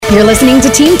You're listening to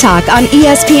Team Talk on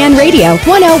ESPN Radio,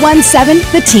 1017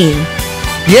 The Team.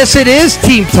 Yes, it is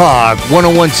Team Talk,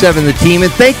 1017 The Team,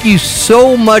 and thank you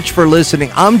so much for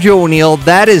listening. I'm Joe O'Neill.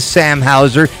 That is Sam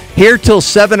Hauser. Here till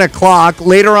 7 o'clock.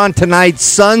 Later on tonight,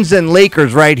 Suns and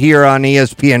Lakers right here on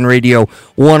ESPN Radio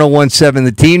 1017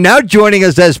 The Team. Now joining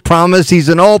us as promised, he's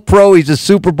an All-Pro. He's a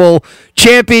Super Bowl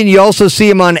champion. You also see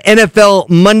him on NFL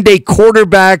Monday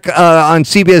Quarterback on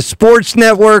CBS Sports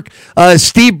Network.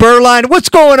 Steve Beuerlein. What's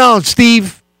going on,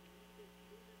 Steve?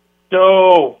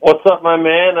 Joe, what's up, my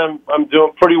man? I'm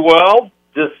doing pretty well.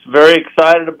 Just very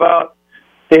excited about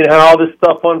seeing how all this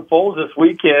stuff unfolds this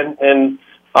weekend, and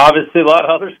obviously a lot of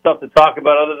other stuff to talk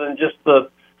about other than just the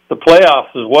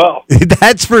playoffs as well.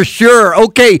 That's for sure.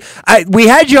 Okay, we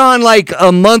had you on like a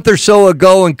month or so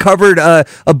ago and covered a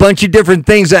bunch of different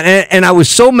things, and I was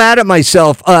so mad at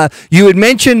myself. You had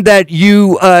mentioned that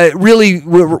you really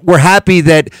were happy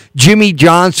that Jimmy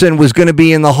Johnson was going to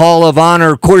be in the Hall of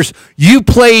Honor. Of course, you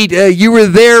played. You were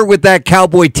there with that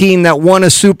Cowboy team that won a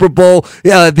Super Bowl.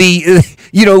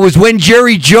 It was when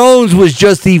Jerry Jones was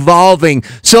just evolving.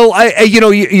 So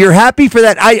you're happy for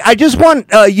that. I just want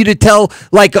you to tell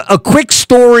like a quick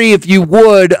story, if you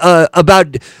would,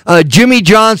 about Jimmy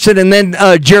Johnson and then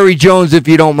Jerry Jones, if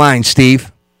you don't mind,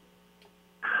 Steve.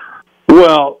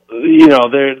 Well,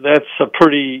 that's a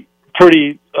pretty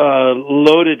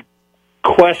loaded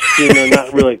question, or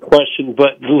not really a question,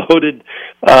 but loaded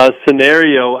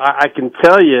scenario. I can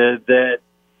tell you that,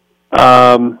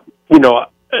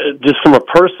 just from a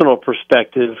personal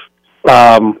perspective,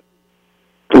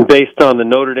 based on the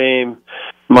Notre Dame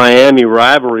Miami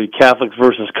rivalry, Catholics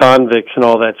versus convicts and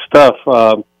all that stuff,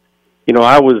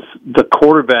 I was the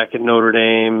quarterback at Notre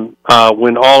Dame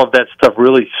when all of that stuff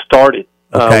really started.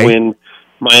 Okay. When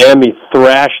Miami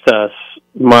thrashed us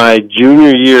my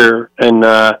junior year in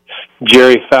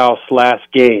Jerry Faust's last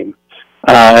game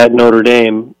at Notre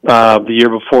Dame, the year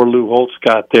before Lou Holtz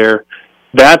got there.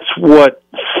 That's what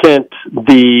sent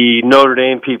the Notre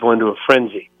Dame people into a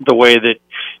frenzy, the way that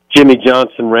Jimmy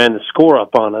Johnson ran the score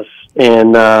up on us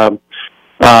and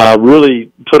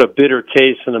really put a bitter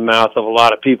taste in the mouth of a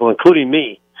lot of people, including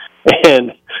me,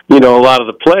 and, a lot of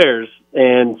the players.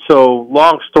 And so,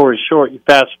 long story short, you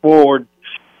fast forward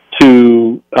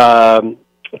to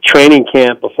training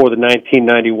camp before the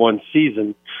 1991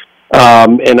 season,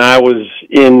 and I was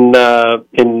in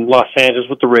Los Angeles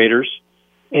with the Raiders,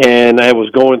 and I was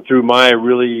going through my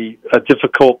really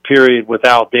difficult period with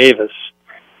Al Davis.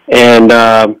 And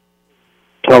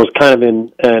I was kind of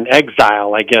in an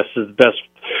exile, I guess is the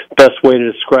best way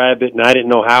to describe it. And I didn't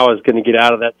know how I was going to get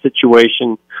out of that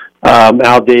situation.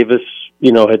 Al Davis,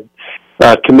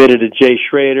 had committed to Jay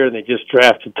Schrader, and they just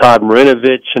drafted Todd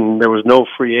Marinovich, and there was no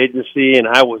free agency, and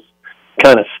I was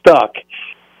kind of stuck.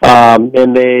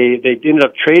 And they ended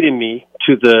up trading me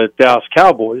to the Dallas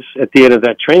Cowboys at the end of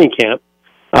that training camp.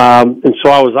 And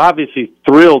so I was obviously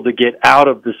thrilled to get out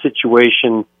of the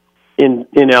situation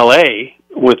in L.A.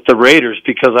 with the Raiders,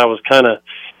 because I was kind of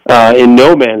in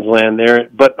no man's land there.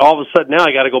 But all of a sudden now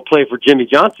I got to go play for Jimmy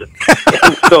Johnson.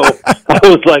 And so I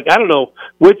was like, I don't know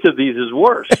which of these is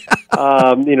worse.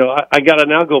 I got to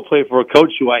now go play for a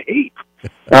coach who I hate.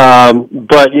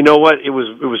 But you know what? It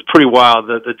was pretty wild.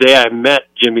 The day I met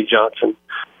Jimmy Johnson,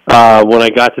 when I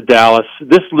got to Dallas,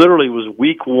 this literally was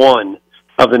week one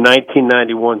of the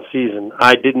 1991 season.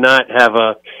 I did not have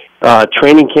a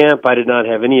training camp. I did not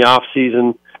have any off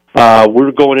season.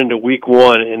 We're going into week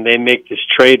one, and they make this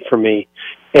trade for me.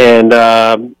 And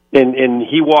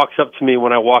he walks up to me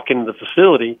when I walk into the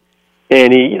facility,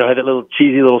 and he, had that little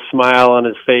cheesy little smile on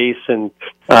his face, and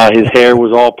his hair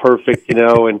was all perfect,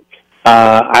 and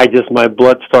my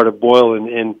blood started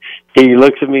boiling, and he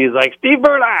looks at me, he's like, Steve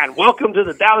Beuerlein, welcome to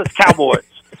the Dallas Cowboys.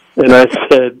 And I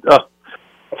said, oh,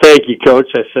 thank you, Coach.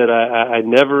 I said, I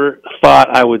never thought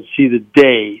I would see the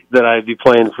day that I'd be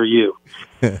playing for you.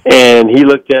 And he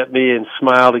looked at me and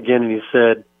smiled again, and he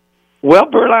said, well,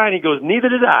 Beuerlein, he goes, neither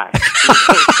did I.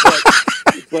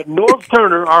 But Norv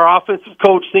Turner, our offensive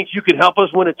coach, thinks you can help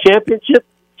us win a championship,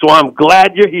 so I'm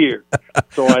glad you're here.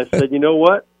 So I said, you know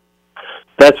what?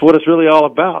 That's what it's really all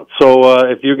about. So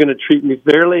if you're going to treat me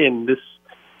fairly, and this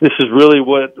is really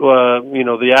what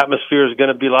the atmosphere is going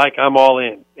to be like, I'm all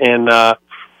in. And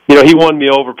he won me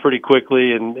over pretty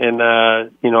quickly, and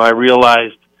I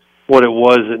realized what it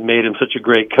was that made him such a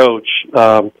great coach.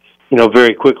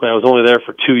 Very quickly. I was only there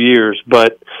for 2 years,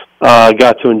 but I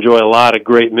got to enjoy a lot of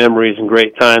great memories and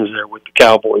great times there with the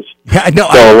Cowboys. Yeah, no.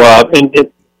 So, and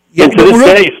to this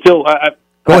day, still, I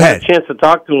had a chance to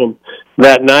talk to him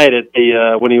that night at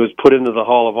the when he was put into the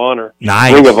Hall of Honor,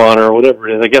 nice. Ring of Honor, or whatever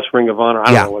it is. I guess Ring of Honor.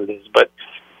 I don't know what it is, but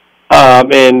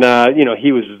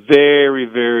He was very,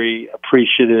 very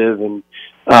appreciative and,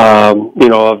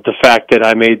 of the fact that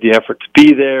I made the effort to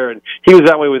be there. And he was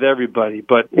that way with everybody,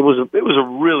 but it was a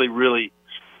really, really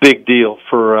big deal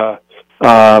for,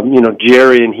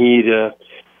 Jerry and he to,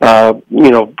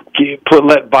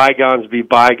 let bygones be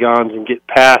bygones and get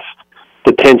past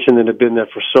the tension that had been there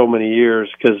for so many years,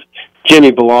 because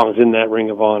Jimmy belongs in that Ring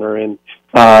of Honor. And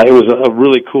it was a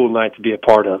really cool night to be a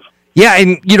part of. Yeah,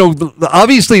 and,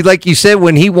 obviously, like you said,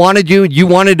 when he wanted you, you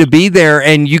wanted to be there,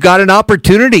 and you got an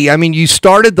opportunity. I mean, you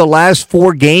started the last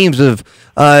 4 games of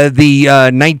the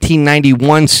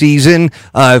 1991 season,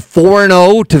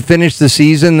 4-0 to finish the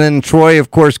season. Then Troy,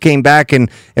 of course, came back and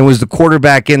was the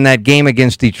quarterback in that game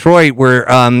against Detroit where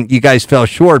you guys fell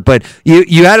short. But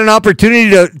you had an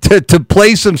opportunity to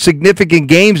play some significant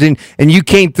games, and you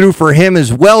came through for him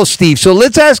as well, Steve. So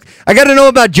let's ask, I got to know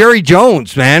about Jerry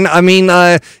Jones, man. I mean,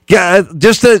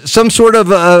 just some sort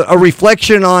of a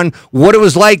reflection on what it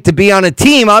was like to be on a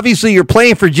team. Obviously, you're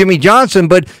playing for Jimmy Johnson,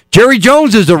 but Jerry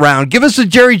Jones is around. Give us a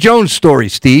Jerry Jones story,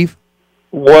 Steve.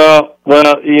 Well, I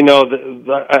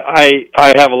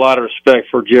have a lot of respect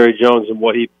for Jerry Jones and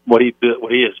what he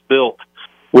has built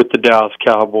with the Dallas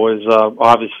Cowboys.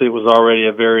 Obviously, it was already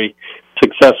a very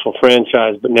successful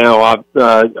franchise, but now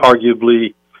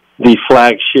arguably the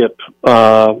flagship,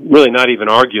 really not even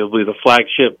arguably, the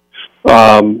flagship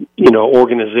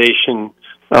organization,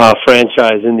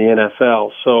 franchise in the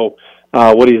NFL. So,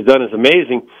 what he's done is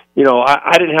amazing.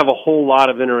 I didn't have a whole lot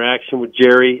of interaction with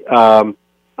Jerry. I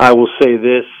will say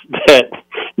this, that,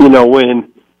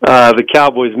 when the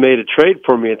Cowboys made a trade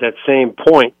for me at that same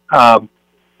point,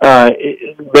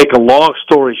 make a long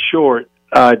story short,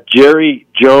 Jerry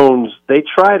Jones, they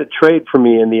tried to trade for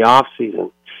me in the off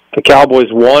season. The Cowboys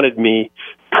wanted me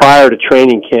prior to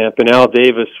training camp, and Al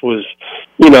Davis was,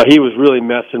 he was really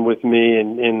messing with me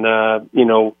and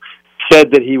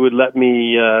said that he would let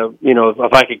me,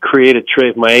 if I could create a trade,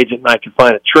 if my agent and I could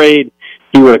find a trade,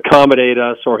 he would accommodate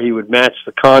us or he would match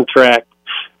the contract.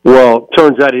 Well,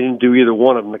 turns out he didn't do either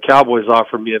one of them. The Cowboys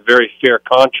offered me a very fair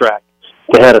contract.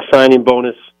 They had a signing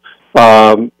bonus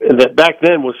that back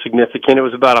then was significant. It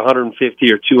was about $150,000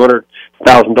 or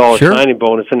 $200,000 signing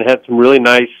bonus, and it had some really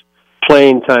nice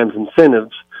playing times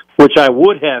incentives, which I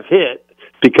would have hit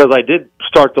because I did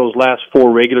start those last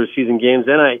 4 regular season games,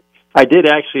 and I did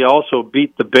actually also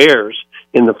beat the Bears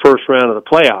in the first round of the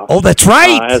playoffs. Oh, that's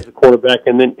right. As the quarterback,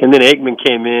 and then Aikman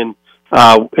came in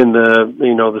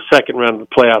the second round of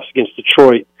the playoffs against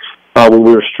Detroit when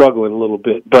we were struggling a little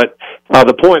bit. But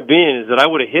the point being is that I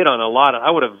would have hit on a lot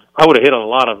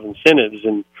of incentives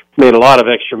and made a lot of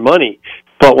extra money.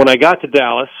 But when I got to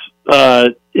Dallas, Al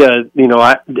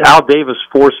Davis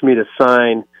forced me to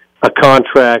sign a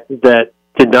contract that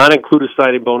did not include a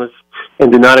signing bonus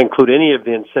and did not include any of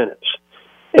the incentives.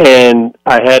 And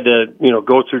I had to,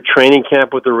 go through training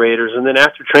camp with the Raiders. And then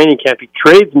after training camp, he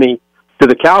trades me to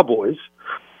the Cowboys.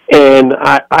 And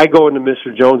I go into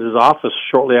Mr. Jones's office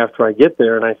shortly after I get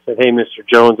there. And I said, "Hey, Mr.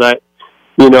 Jones,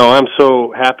 I'm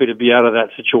so happy to be out of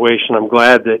that situation. I'm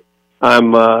glad that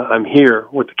I'm here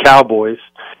with the Cowboys."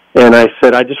 And I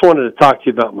said, "I just wanted to talk to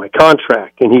you about my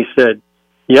contract." And he said,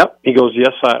 "Yep." He goes,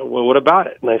 "Yes, well, what about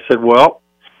it?" And I said, "Well,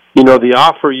 the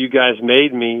offer you guys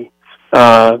made me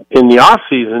in the off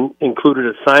season included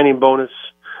a signing bonus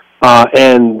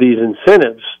and these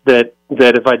incentives that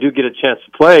if I do get a chance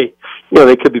to play,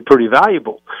 they could be pretty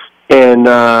valuable." And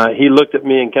he looked at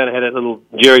me and kind of had a little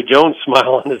Jerry Jones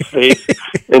smile on his face,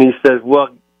 and he said, "Well,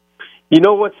 you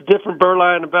know what's different,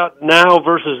 Beuerlein, about now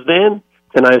versus then?"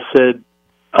 And I said,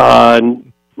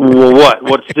 "Well, what?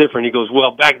 What's different?" He goes,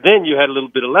 "Well, back then you had a little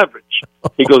bit of leverage."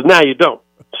 He goes, "Now you don't."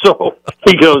 So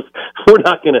he goes, we're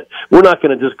not gonna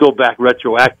just go back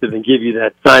retroactive and give you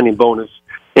that signing bonus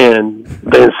and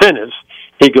the incentives."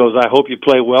 He goes, "I hope you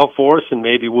play well for us, and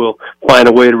maybe we'll find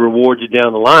a way to reward you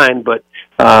down the line, but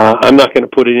I'm not going to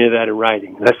put any of that in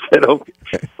writing." And I said, "Okay."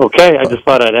 I just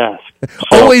thought I'd ask.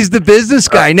 So, always the business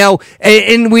guy. Now,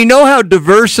 and we know how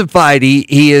diversified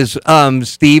he is,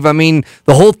 Steve. I mean,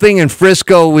 the whole thing in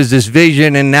Frisco was this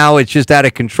vision, and now it's just out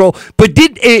of control. But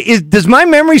does my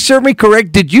memory serve me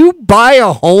correct? Did you buy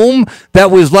a home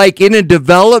that was like in a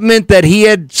development that he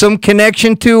had some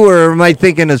connection to, or am I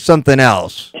thinking of something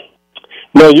else?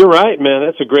 No, you're right, man.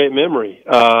 That's a great memory.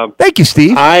 Thank you,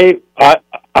 Steve. I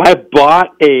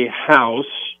bought a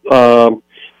house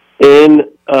in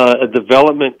a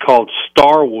development called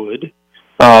Starwood,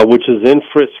 which is in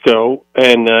Frisco,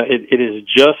 and it is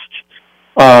just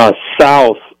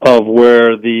south of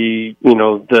where the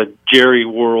Jerry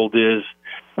world is.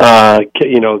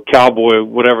 Cowboy,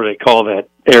 whatever they call that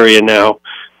area now.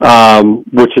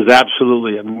 which is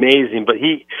absolutely amazing. But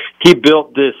he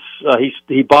built this.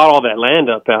 He bought all that land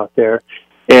up out there,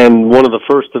 and one of the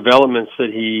first developments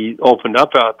that he opened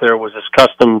up out there was this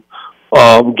custom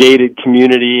gated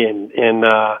community. And in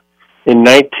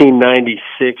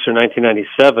 1996 or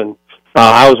 1997,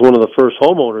 I was one of the first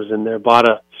homeowners in there. Bought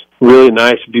a really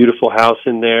nice, beautiful house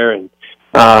in there, and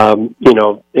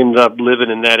ended up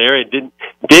living in that area.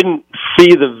 Didn't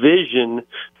see the vision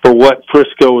for what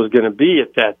Frisco was going to be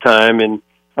at that time. And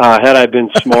had I been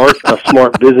smart, a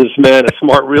smart businessman, a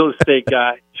smart real estate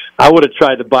guy, I would have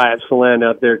tried to buy up some land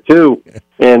out there too,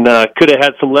 and could have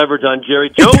had some leverage on Jerry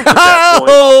Jones at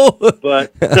that point.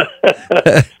 But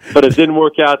but it didn't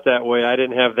work out that way. I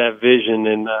didn't have that vision,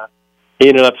 and he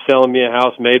ended up selling me a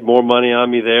house, made more money on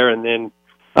me there, and then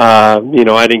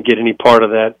I didn't get any part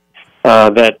of that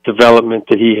development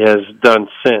that he has done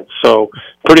since. So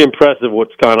pretty impressive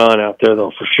what's gone on out there,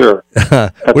 though, for sure.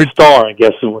 Star, I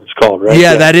guess, is what it's called, right?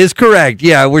 Yeah, that is correct.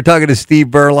 Yeah, we're talking to Steve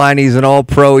Beuerlein. He's an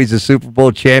All-Pro. He's a Super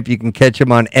Bowl champ. You can catch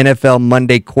him on NFL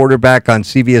Monday Quarterback on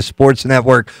CBS Sports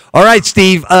Network. All right,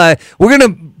 Steve, we're going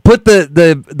to put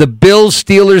the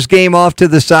Bills-Steelers game off to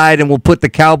the side, and we'll put the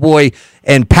Cowboy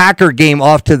and Packer game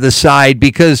off to the side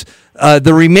because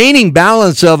the remaining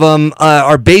balance of them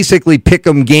are basically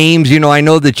pick-em games. I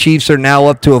know the Chiefs are now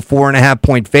up to a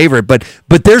 4.5-point favorite, but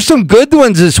there's some good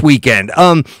ones this weekend.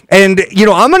 And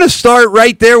I'm going to start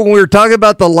right there when we were talking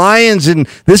about the Lions, and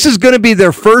this is going to be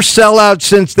their first sellout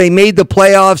since they made the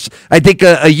playoffs, I think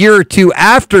a year or two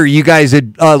after you guys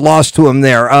had lost to them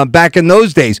there back in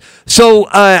those days. So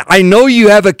I know you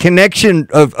have a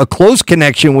close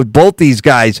connection with both these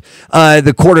guys,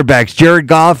 the quarterbacks, Jared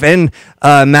Goff and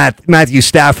Matthew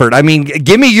Stafford. I mean,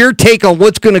 give me your take on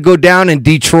what's going to go down in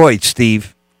Detroit,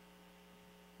 Steve.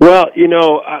 Well,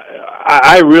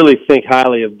 I really think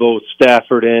highly of both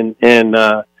Stafford and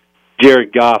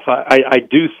Jared Goff. I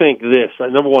do think this.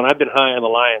 Number one, I've been high on the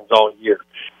Lions all year.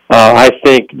 I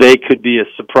think they could be a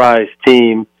surprise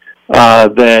team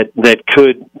that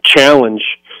could challenge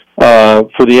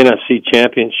for the NFC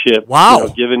Championship.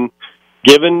 Wow.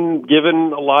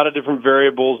 Given a lot of different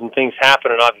variables and things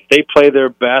happening, if they play their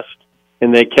best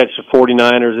and they catch the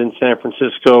 49ers in San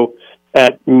Francisco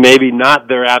at maybe not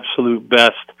their absolute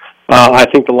best, I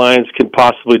think the Lions can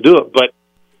possibly do it. But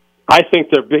I think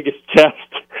their biggest test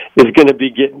is going to be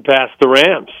getting past the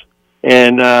Rams.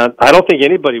 And I don't think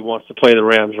anybody wants to play the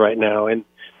Rams right now. And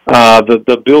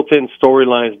the built-in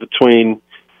storylines between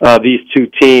these two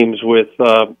teams with,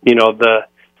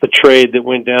 the trade that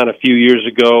went down a few years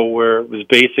ago, where it was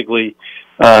basically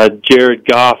Jared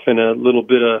Goff and a little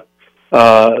bit of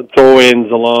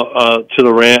throw-ins along to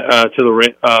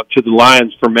the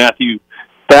Lions for Matthew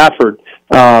Stafford.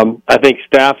 I think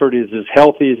Stafford is as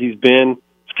healthy as he's been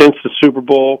since the Super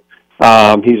Bowl.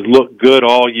 He's looked good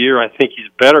all year. I think he's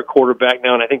a better quarterback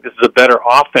now, and I think this is a better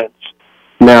offense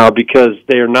now because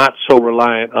they are not so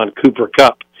reliant on Cooper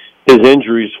Kupp. His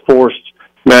injuries forced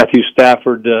Matthew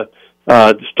Stafford to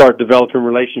start developing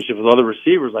relationships with other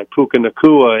receivers like Puka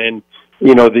Nacua and,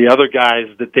 the other guys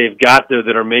that they've got there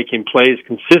that are making plays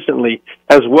consistently,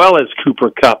 as well as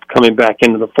Cooper Kupp coming back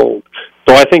into the fold.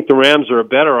 So I think the Rams are a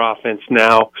better offense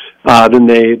now than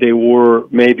they were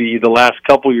maybe the last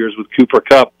couple years with Cooper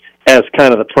Kupp as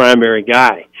kind of the primary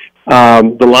guy.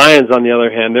 The Lions, on the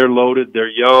other hand, they're loaded, they're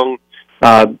young.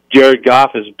 Jared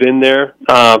Goff has been there.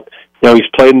 He's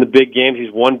played in the big games.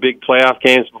 He's won big playoff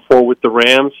games before with the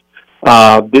Rams.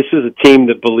 This is a team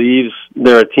that believes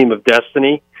they're a team of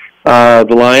destiny,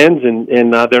 the Lions, and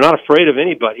they're not afraid of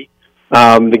anybody.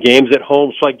 The game's at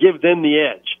home, so I give them the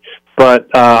edge. But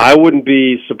I wouldn't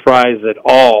be surprised at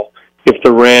all if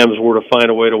the Rams were to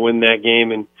find a way to win that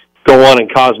game and go on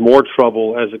and cause more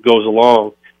trouble as it goes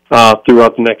along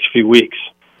throughout the next few weeks.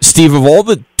 Steve, of all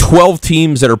the 12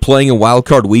 teams that are playing a wild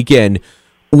card weekend,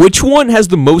 which one has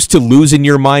the most to lose in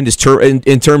your mind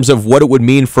in terms of what it would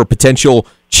mean for potential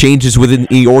changes within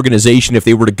the organization if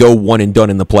they were to go one and done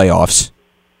in the playoffs?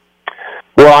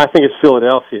 Well, I think it's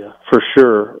Philadelphia for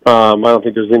sure. I don't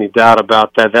think there's any doubt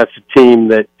about that. That's a team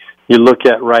that you look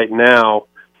at right now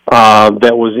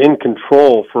that was in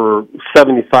control for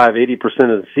 75-80%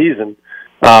 of the season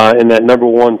in that number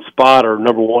one spot or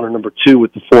number one or number two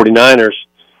with the 49ers.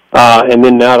 And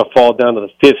then now to fall down to the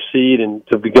fifth seed and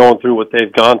to be going through what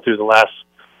they've gone through the last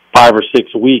 5 or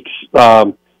 6 weeks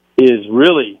is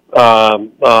really,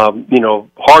 hard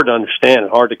to understand and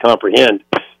hard to comprehend.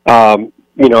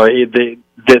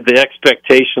 The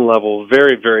expectation level is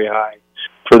very, very high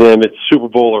for them. It's Super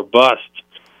Bowl or bust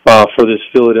for this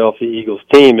Philadelphia Eagles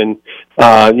team. And,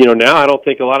 now I don't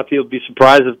think a lot of people would be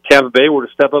surprised if Tampa Bay were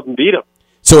to step up and beat them.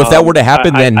 So if that were to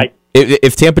happen,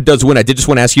 if Tampa does win, I did just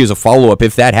want to ask you as a follow-up,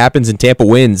 if that happens and Tampa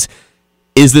wins,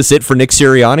 is this it for Nick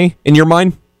Sirianni in your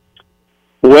mind?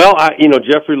 Well,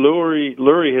 Jeffrey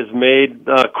Lurie has made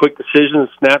quick decisions,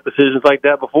 snap decisions like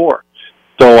that before.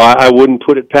 So I wouldn't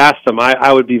put it past him.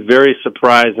 I would be very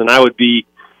surprised, and I would be,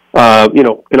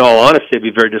 in all honesty, I'd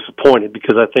be very disappointed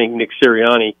because I think Nick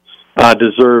Sirianni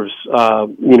deserves,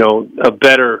 a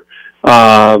better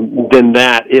than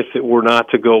that if it were not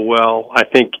to go well. I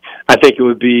think it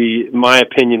would be, my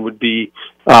opinion would be,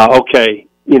 okay,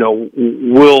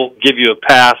 we'll give you a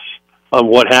pass on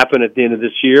what happened at the end of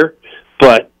this year,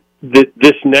 but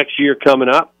this next year coming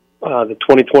up, the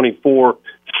 2024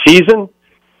 season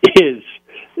is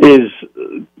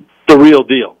the real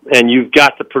deal. And you've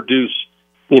got to produce,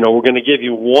 we're going to give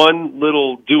you one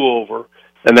little do-over,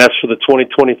 and that's for the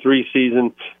 2023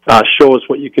 season. Show us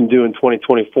what you can do in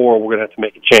 2024. We're going to have to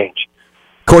make a change.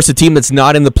 Of course, a team that's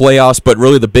not in the playoffs, but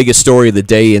really the biggest story of the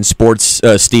day in sports,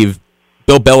 Steve,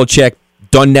 Bill Belichick,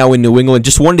 done now in New England.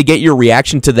 Just wanted to get your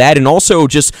reaction to that, and also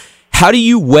just how do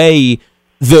you weigh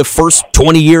the first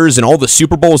 20 years and all the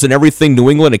Super Bowls and everything New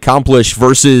England accomplished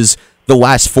versus the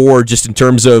last four, just in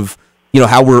terms of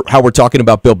how we're talking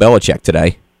about Bill Belichick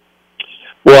today?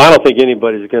 Well, I don't think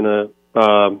anybody's going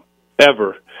to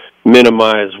ever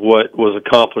minimize what was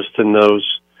accomplished in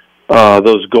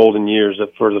those golden years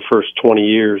for the first 20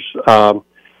 years. A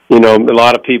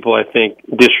lot of people, I think,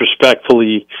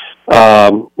 disrespectfully,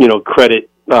 credit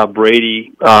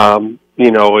Brady,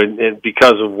 and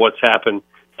because of what's happened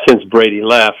since Brady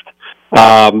left.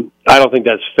 I don't think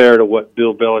that's fair to what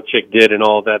Bill Belichick did and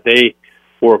all that. They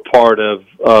were a part of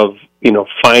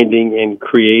finding and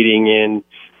creating and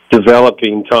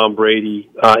developing Tom Brady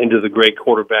into the great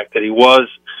quarterback that he was,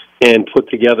 and put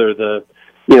together the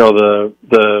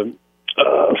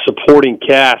supporting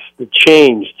cast that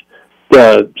changed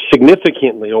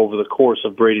significantly over the course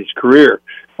of Brady's career,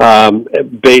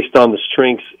 based on the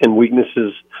strengths and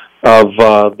weaknesses of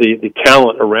the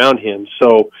talent around him.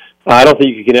 So I don't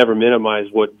think you can ever minimize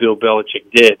what Bill Belichick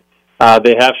did.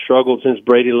 They have struggled since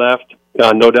Brady left,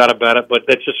 no doubt about it, but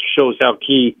that just shows how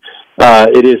key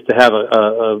it is to have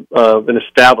an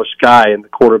established guy in the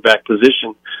quarterback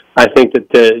position. I think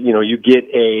that you get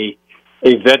a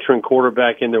veteran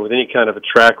quarterback in there with any kind of a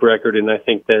track record, and I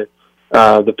think that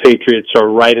the Patriots are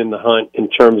right in the hunt in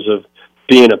terms of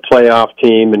being a playoff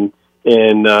team and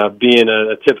being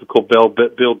a typical Bill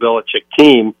Belichick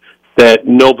team that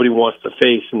nobody wants to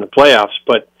face in the playoffs,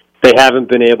 but they haven't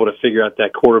been able to figure out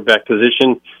that quarterback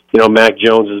position. Mac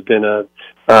Jones has been a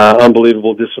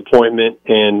unbelievable disappointment,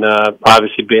 and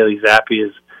obviously Bailey Zappi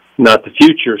is not the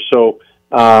future. So,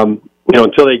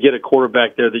 until they get a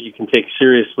quarterback there that you can take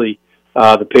seriously,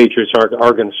 the Patriots are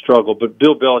going to struggle. But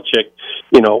Bill Belichick,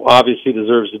 obviously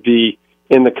deserves to be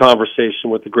in the conversation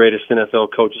with the greatest NFL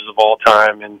coaches of all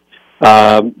time, and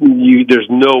there's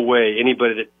no way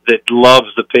anybody that loves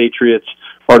the Patriots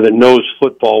or that knows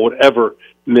football would ever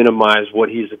minimize what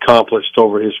he's accomplished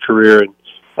over his career, and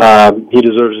he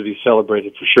deserves to be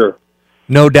celebrated for sure.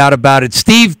 No doubt about it.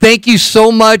 Steve, thank you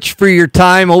so much for your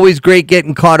time. Always great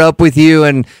getting caught up with you,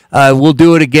 and we'll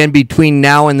do it again between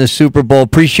now and the Super Bowl.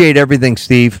 Appreciate everything,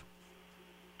 Steve.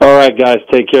 All right, guys.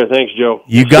 Take care. Thanks, Joe.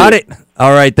 You got it.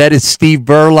 All right, that is Steve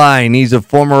Beuerlein. He's a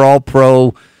former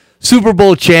All-Pro Super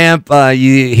Bowl champ.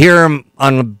 You hear him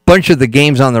on a bunch of the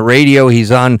games on the radio.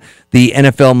 He's on the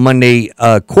NFL Monday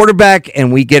quarterback,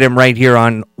 and we get him right here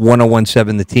on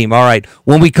 101.7 The Team. All right,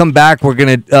 when we come back, we're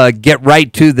going to get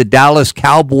right to the Dallas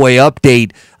Cowboy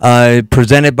update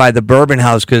presented by the Bourbon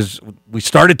House, because we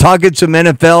started talking some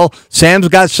NFL. Sam's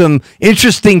got some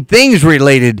interesting things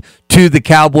related to the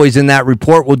Cowboys in that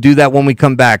report. We'll do that when we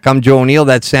come back. I'm Joe O'Neill.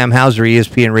 That's Sam Hauser,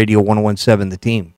 ESPN Radio 101.7 The Team.